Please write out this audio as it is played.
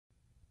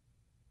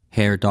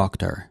Herr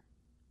Doctor.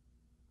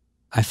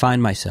 I find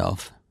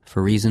myself,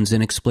 for reasons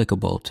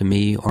inexplicable to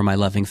me or my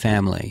loving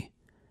family,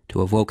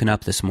 to have woken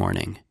up this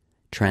morning,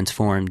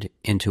 transformed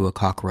into a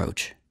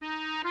cockroach.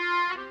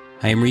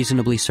 I am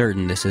reasonably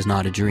certain this is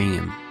not a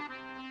dream.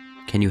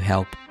 Can you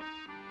help?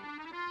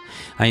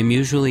 I am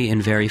usually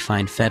in very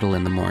fine fettle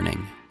in the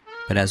morning,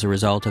 but as a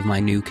result of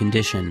my new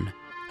condition,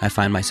 I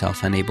find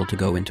myself unable to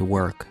go into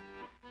work.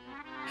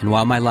 And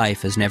while my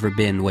life has never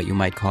been what you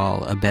might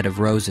call a bed of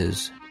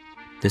roses,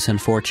 this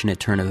unfortunate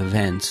turn of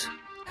events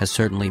has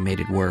certainly made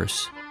it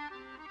worse.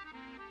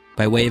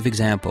 By way of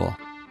example,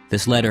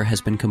 this letter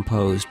has been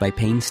composed by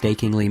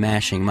painstakingly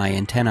mashing my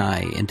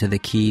antennae into the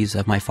keys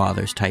of my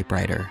father's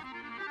typewriter.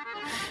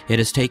 It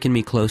has taken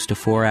me close to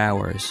 4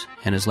 hours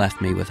and has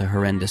left me with a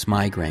horrendous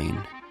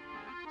migraine.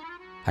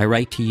 I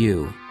write to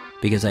you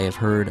because I have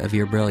heard of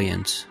your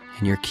brilliance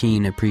and your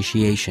keen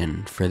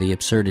appreciation for the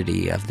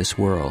absurdity of this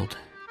world.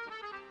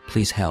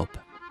 Please help.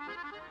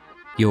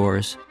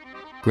 Yours,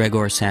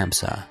 Gregor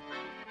Samsa,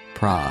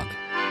 Prague.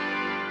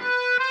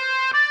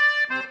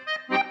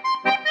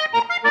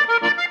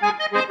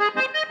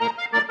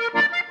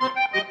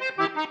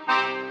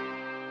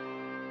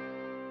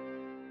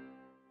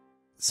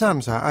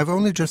 Samsa, I've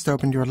only just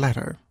opened your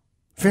letter.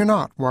 Fear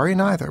not, worry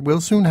neither,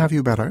 we'll soon have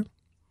you better.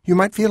 You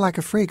might feel like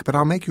a freak, but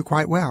I'll make you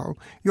quite well.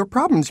 Your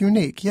problem's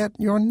unique, yet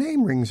your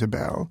name rings a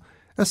bell.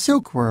 A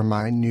silkworm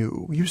I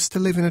knew used to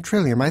live in a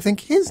trillium. I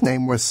think his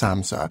name was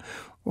Samsa,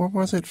 or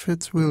was it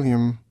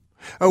Fitzwilliam?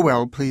 Oh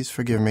well, please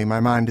forgive me,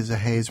 my mind is a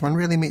haze. One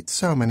really meets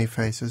so many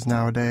faces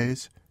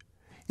nowadays.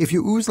 If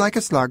you ooze like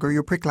a slug or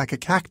you prick like a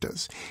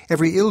cactus,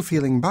 every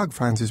ill-feeling bug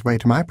finds his way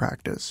to my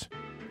practice.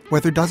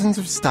 Whether dozens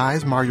of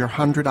styes mar your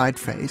 100-eyed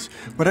face,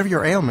 whatever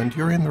your ailment,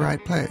 you're in the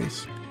right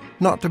place.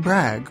 Not to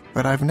brag,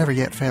 but I've never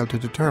yet failed to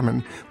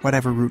determine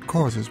whatever root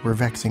causes were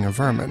vexing a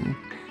vermin.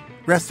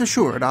 Rest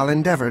assured, I'll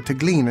endeavor to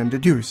glean and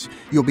deduce.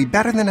 You'll be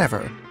better than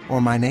ever,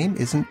 or my name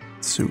isn't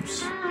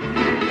Seuss.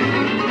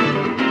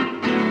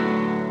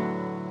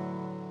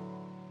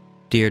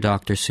 Dear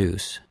Dr.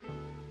 Seuss,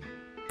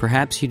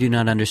 perhaps you do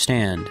not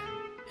understand,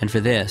 and for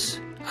this,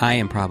 I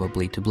am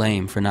probably to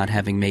blame for not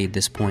having made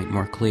this point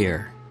more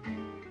clear.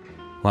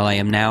 While I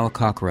am now a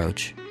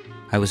cockroach,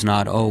 I was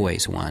not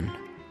always one.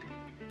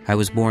 I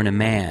was born a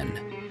man,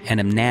 and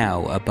am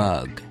now a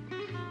bug.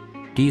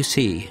 Do you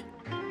see?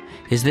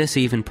 Is this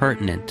even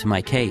pertinent to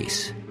my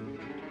case?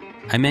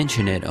 I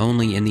mention it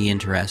only in the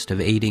interest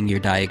of aiding your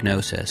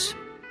diagnosis.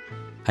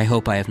 I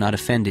hope I have not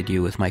offended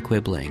you with my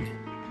quibbling.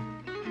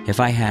 If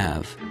I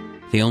have,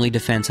 the only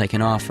defense I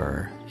can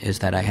offer is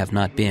that I have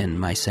not been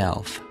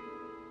myself.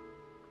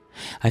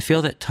 I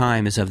feel that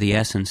time is of the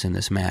essence in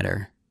this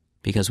matter,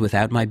 because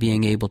without my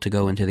being able to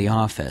go into the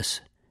office,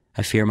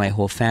 I fear my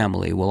whole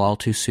family will all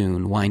too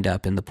soon wind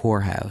up in the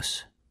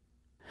poorhouse.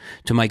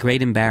 To my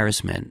great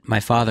embarrassment, my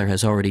father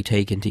has already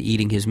taken to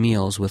eating his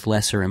meals with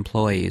lesser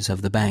employees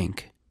of the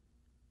bank.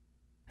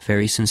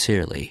 Very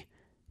sincerely,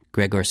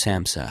 Gregor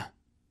Samsa.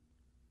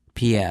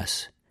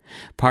 P.S.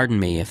 Pardon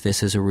me if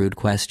this is a rude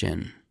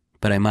question,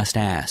 but I must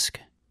ask.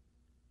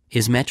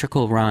 Is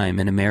metrical rhyme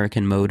an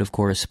American mode of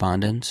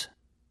correspondence?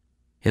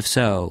 If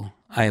so,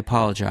 I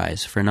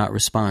apologize for not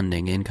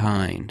responding in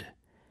kind.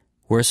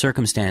 Were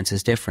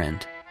circumstances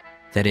different,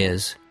 that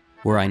is,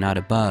 were I not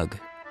a bug,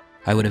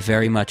 I would have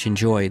very much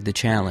enjoyed the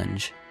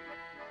challenge.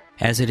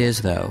 As it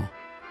is, though,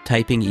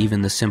 typing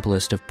even the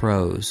simplest of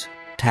prose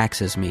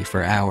taxes me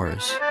for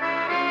hours.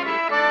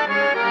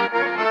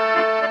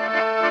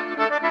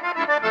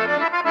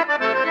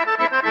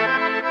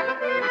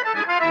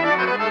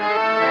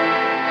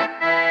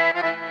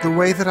 The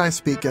way that I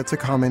speak gets a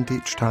comment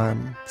each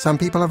time. Some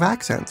people have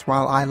accents,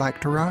 while I like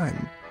to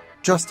rhyme.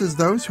 Just as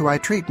those who I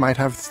treat might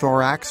have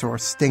thorax or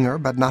stinger,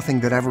 but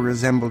nothing that ever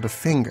resembled a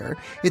finger,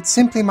 it's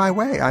simply my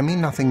way, I mean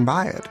nothing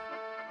by it.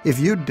 If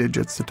you'd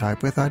digits to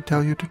type with, I'd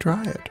tell you to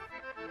try it.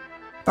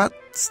 But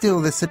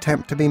still, this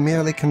attempt to be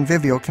merely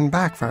convivial can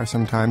backfire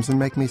sometimes and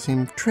make me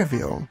seem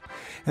trivial.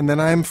 And then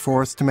I am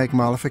forced to make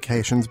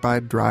mollifications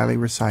by dryly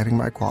reciting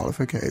my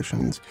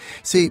qualifications.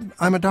 See,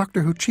 I'm a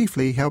doctor who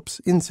chiefly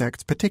helps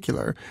insects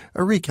particular.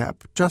 A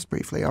recap, just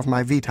briefly, of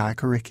my vitae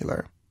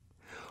curricular.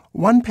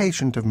 One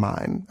patient of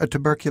mine, a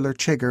tubercular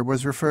chigger,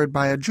 was referred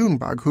by a June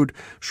bug who'd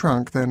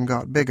shrunk, then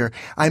got bigger.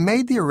 I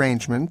made the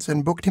arrangements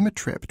and booked him a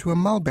trip to a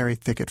mulberry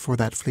thicket for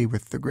that flea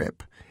with the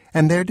grip.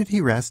 And there did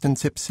he rest and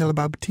sip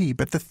syllabub tea,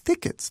 but the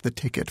thicket's the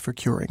ticket for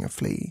curing a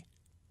flea.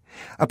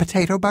 A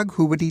potato bug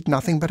who would eat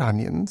nothing but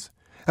onions,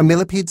 a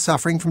millipede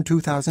suffering from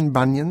 2,000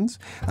 bunions,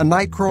 a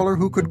night crawler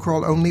who could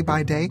crawl only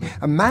by day,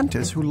 a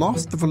mantis who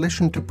lost the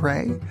volition to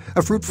prey,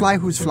 a fruit fly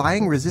whose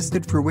flying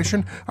resisted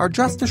fruition are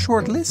just a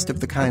short list of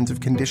the kinds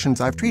of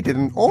conditions I've treated,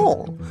 and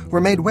all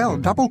were made well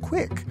double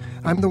quick.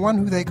 I'm the one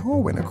who they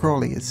call when a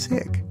crawly is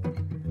sick.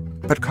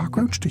 But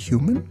cockroach to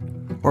human?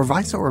 Or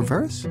vice or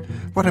verse?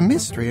 What a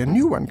mystery, a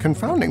new one,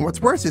 confounding. What's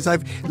worse is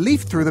I've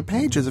leafed through the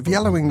pages of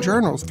yellowing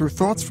journals, through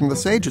thoughts from the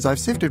sages I've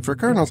sifted for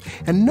kernels,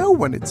 and no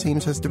one, it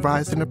seems, has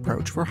devised an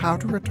approach for how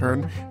to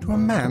return to a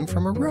man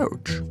from a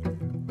roach.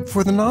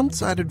 For the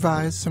nonce, I'd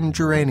advise some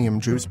geranium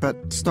juice,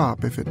 but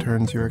stop if it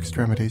turns your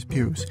extremities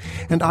puce.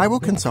 And I will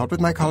consult with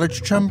my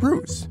college chum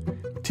Bruce.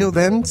 Till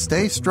then,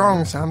 stay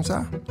strong,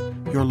 Samsa.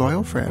 Your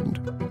loyal friend,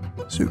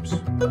 Seuss.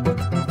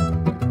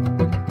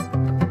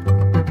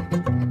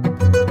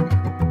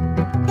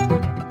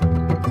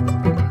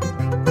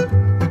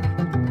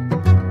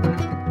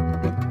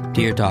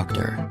 Dear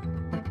Doctor,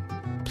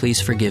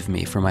 please forgive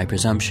me for my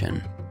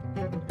presumption,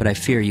 but I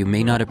fear you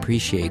may not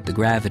appreciate the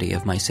gravity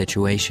of my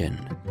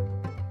situation.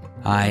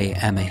 I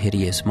am a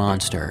hideous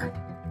monster,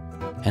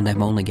 and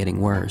I'm only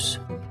getting worse.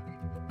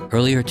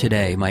 Earlier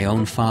today, my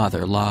own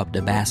father lobbed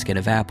a basket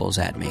of apples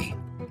at me,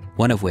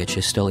 one of which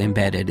is still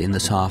embedded in the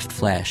soft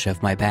flesh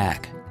of my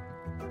back.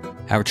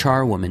 Our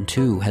charwoman,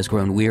 too, has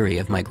grown weary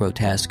of my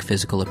grotesque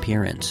physical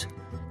appearance,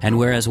 and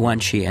whereas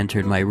once she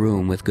entered my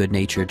room with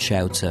good-natured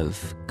shouts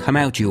of, "Come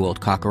out, you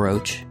old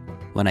cockroach,"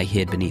 when I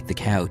hid beneath the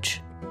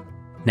couch,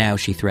 now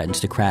she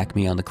threatens to crack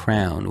me on the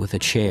crown with a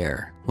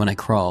chair when I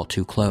crawl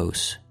too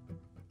close.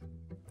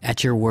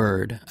 At your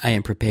word, I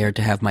am prepared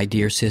to have my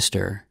dear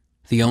sister,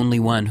 the only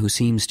one who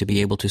seems to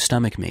be able to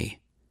stomach me,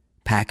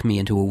 pack me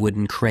into a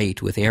wooden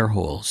crate with air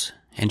holes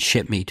and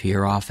ship me to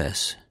your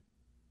office.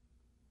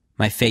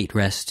 My fate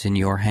rests in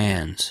your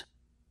hands.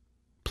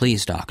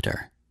 Please,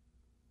 Doctor,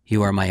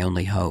 you are my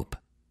only hope.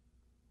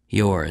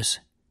 Yours,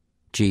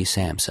 G.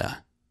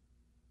 Samsa.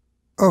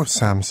 Oh,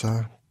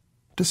 Samsa,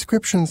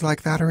 descriptions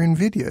like that are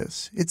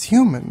invidious. It's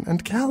human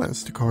and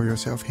callous to call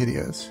yourself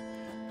hideous.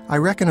 I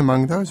reckon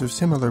among those of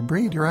similar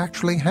breed you're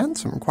actually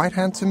handsome, quite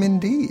handsome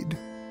indeed.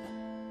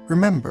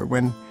 Remember,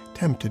 when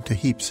tempted to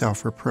heap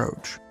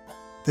self-reproach,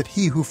 that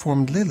he who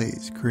formed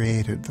lilies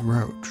created the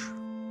roach.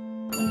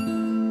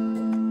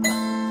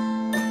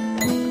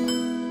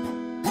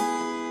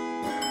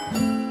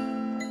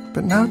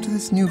 But now to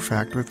this new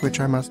fact with which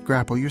I must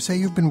grapple. You say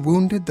you've been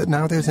wounded, that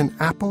now there's an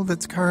apple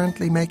that's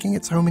currently making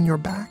its home in your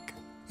back?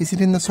 Is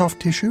it in the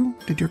soft tissue?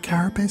 Did your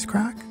carapace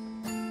crack?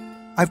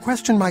 I've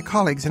questioned my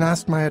colleagues and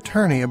asked my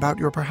attorney about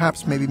your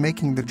perhaps maybe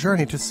making the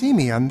journey to see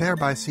me and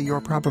thereby see your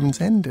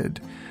problems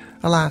ended.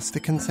 Alas, the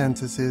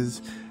consensus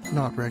is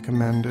not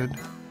recommended.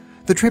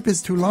 The trip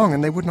is too long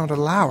and they would not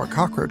allow a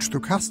cockroach through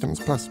customs,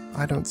 plus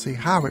I don't see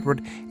how it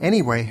would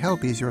anyway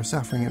help ease your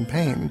suffering and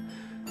pain.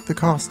 The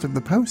cost of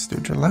the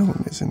postage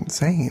alone is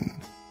insane.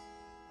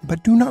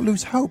 But do not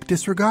lose hope.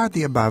 Disregard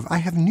the above. I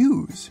have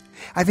news.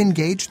 I've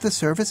engaged the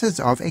services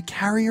of a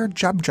carrier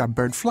jub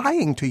bird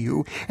flying to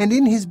you, and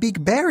in his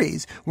beak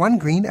berries, one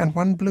green and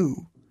one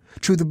blue.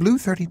 Chew the blue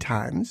 30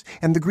 times,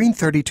 and the green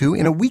 32.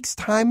 In a week's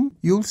time,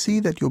 you'll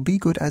see that you'll be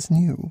good as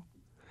new.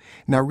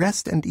 Now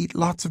rest and eat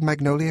lots of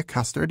magnolia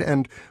custard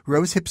and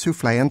rosehip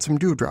soufflé and some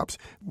dewdrops,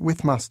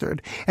 with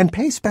mustard. And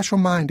pay special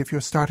mind if you're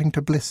starting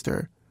to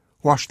blister.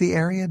 Wash the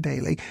area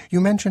daily.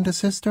 You mentioned a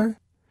sister?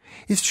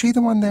 Is she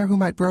the one there who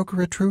might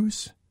broker a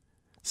truce?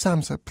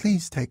 Samsa,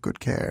 please take good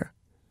care.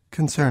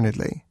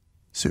 Concernedly,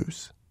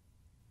 Seuss.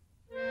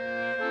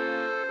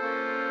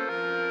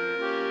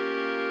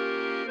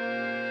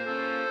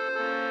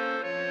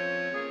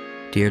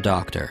 Dear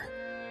Doctor,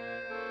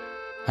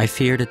 I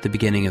feared at the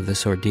beginning of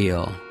this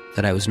ordeal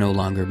that I was no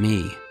longer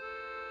me,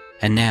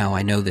 and now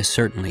I know this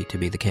certainly to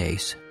be the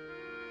case.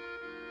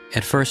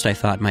 At first I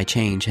thought my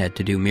change had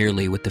to do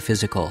merely with the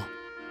physical,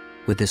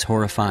 with this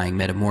horrifying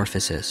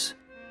metamorphosis,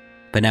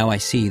 but now I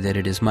see that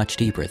it is much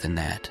deeper than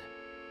that.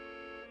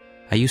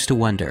 I used to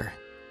wonder,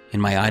 in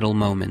my idle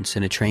moments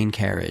in a train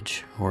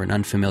carriage or an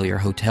unfamiliar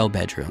hotel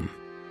bedroom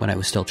when I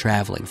was still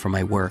traveling for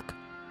my work,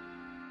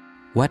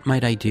 what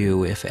might I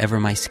do if ever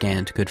my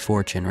scant good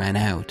fortune ran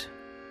out?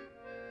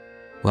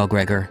 Well,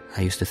 Gregor,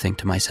 I used to think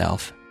to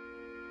myself,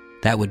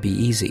 that would be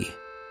easy.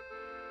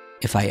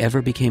 If I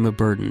ever became a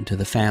burden to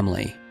the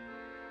family,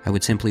 I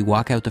would simply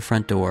walk out the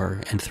front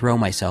door and throw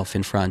myself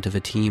in front of a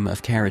team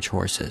of carriage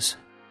horses.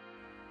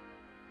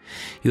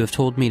 You have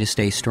told me to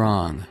stay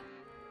strong,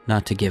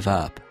 not to give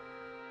up,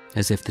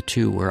 as if the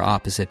two were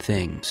opposite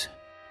things.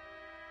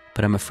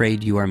 But I'm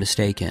afraid you are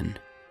mistaken.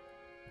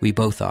 We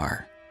both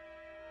are.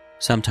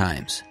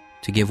 Sometimes,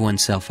 to give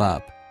oneself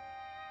up,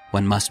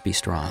 one must be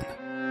strong.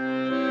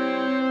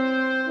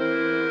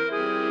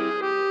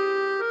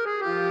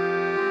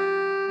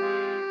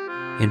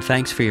 In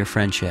thanks for your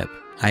friendship,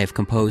 I have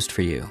composed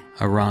for you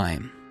a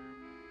rhyme.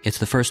 It's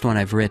the first one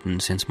I've written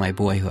since my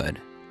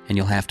boyhood, and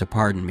you'll have to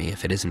pardon me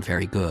if it isn't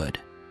very good.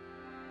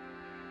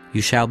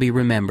 You shall be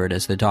remembered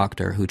as the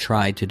doctor who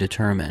tried to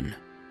determine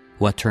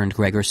what turned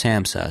Gregor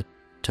Samsa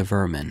to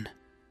vermin.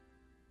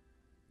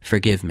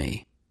 Forgive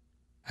me,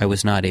 I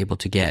was not able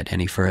to get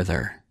any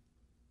further.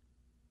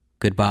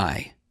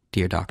 Goodbye,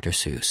 dear Dr.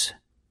 Seuss.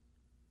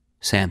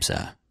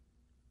 Samsa,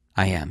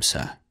 I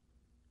amsa.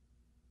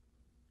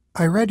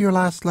 I read your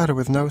last letter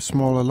with no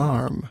small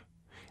alarm.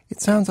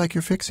 It sounds like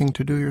you're fixing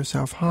to do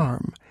yourself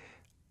harm.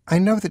 I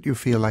know that you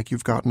feel like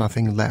you've got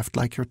nothing left,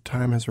 like your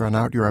time has run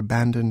out, you're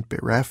abandoned,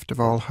 bereft of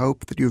all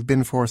hope, that you've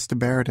been forced to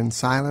bear it in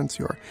silence,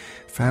 your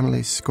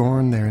family's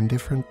scorn, their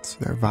indifference,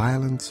 their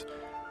violence.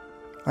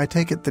 I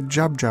take it the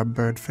jub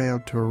bird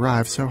failed to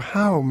arrive, so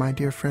how, my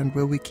dear friend,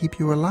 will we keep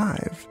you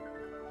alive?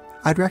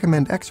 I'd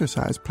recommend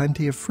exercise,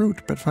 plenty of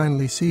fruit, but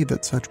finally see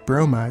that such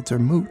bromides are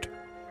moot.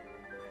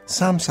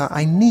 Samsa,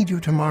 I need you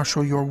to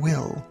marshal your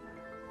will.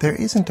 There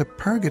isn't a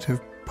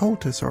purgative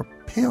poultice or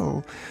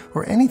pill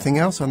or anything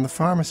else on the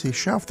pharmacy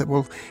shelf that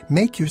will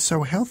make you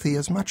so healthy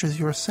as much as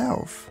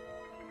yourself.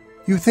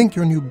 You think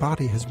your new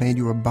body has made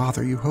you a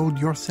bother. You hold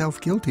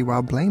yourself guilty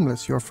while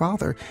blameless your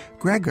father.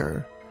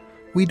 Gregor,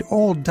 we'd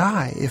all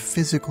die if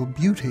physical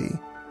beauty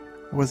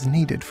was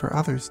needed for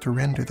others to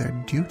render their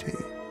duty.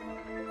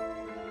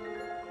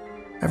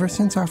 Ever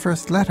since our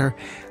first letter,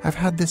 I've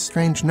had this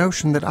strange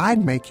notion that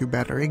I'd make you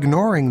better,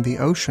 ignoring the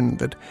ocean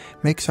that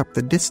makes up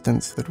the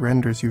distance that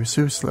renders you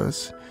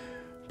Seussless.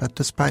 But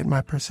despite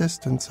my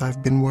persistence,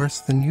 I've been worse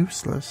than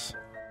useless.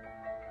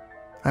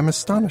 I'm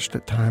astonished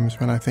at times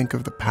when I think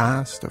of the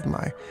past, of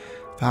my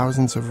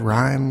thousands of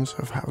rhymes,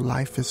 of how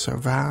life is so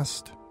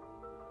vast.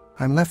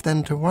 I'm left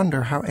then to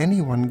wonder how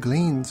anyone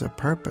gleans a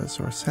purpose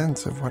or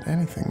sense of what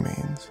anything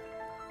means.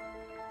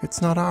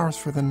 It's not ours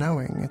for the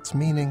knowing, its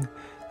meaning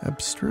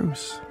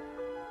abstruse.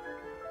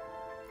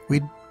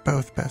 We'd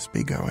both best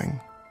be going.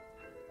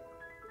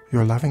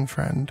 Your loving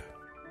friend,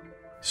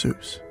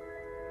 Seuss.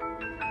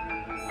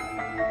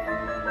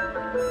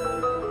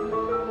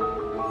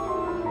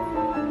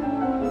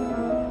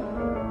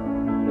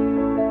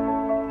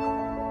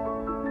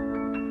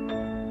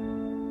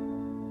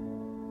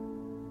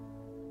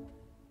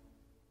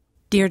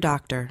 Dear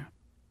Doctor,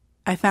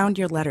 I found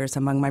your letters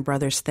among my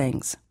brother's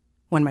things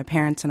when my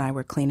parents and I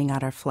were cleaning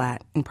out our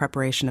flat in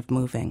preparation of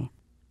moving.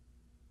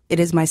 It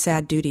is my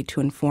sad duty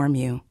to inform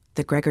you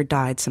that Gregor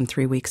died some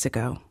 3 weeks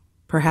ago,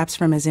 perhaps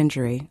from his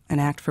injury, an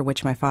act for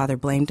which my father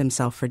blamed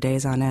himself for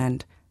days on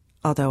end,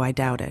 although I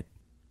doubt it.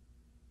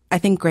 I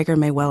think Gregor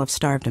may well have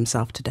starved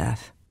himself to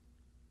death.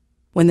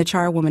 When the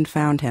charwoman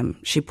found him,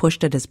 she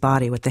pushed at his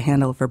body with the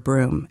handle of her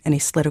broom, and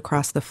he slid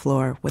across the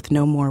floor with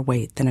no more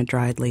weight than a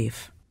dried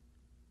leaf.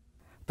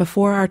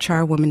 Before our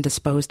charwoman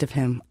disposed of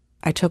him,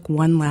 I took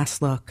one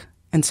last look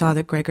and saw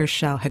that Gregor's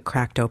shell had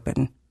cracked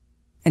open,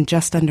 and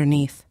just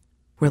underneath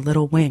were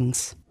little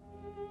wings.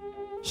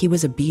 He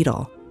was a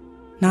beetle,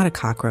 not a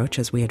cockroach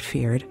as we had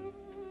feared.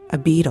 A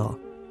beetle,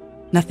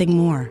 nothing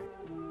more.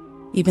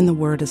 Even the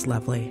word is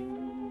lovely.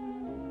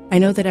 I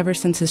know that ever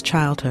since his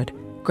childhood,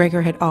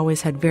 Gregor had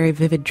always had very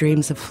vivid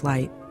dreams of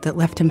flight that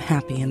left him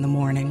happy in the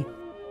morning.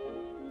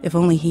 If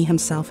only he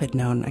himself had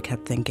known, I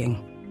kept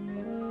thinking.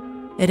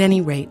 At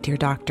any rate, dear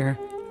doctor,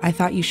 I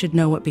thought you should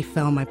know what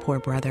befell my poor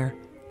brother,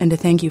 and to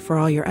thank you for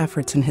all your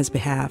efforts in his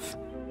behalf.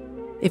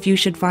 If you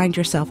should find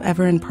yourself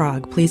ever in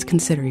Prague, please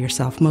consider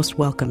yourself most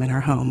welcome in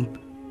our home.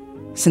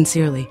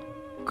 Sincerely,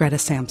 Greta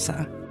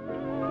Samsa.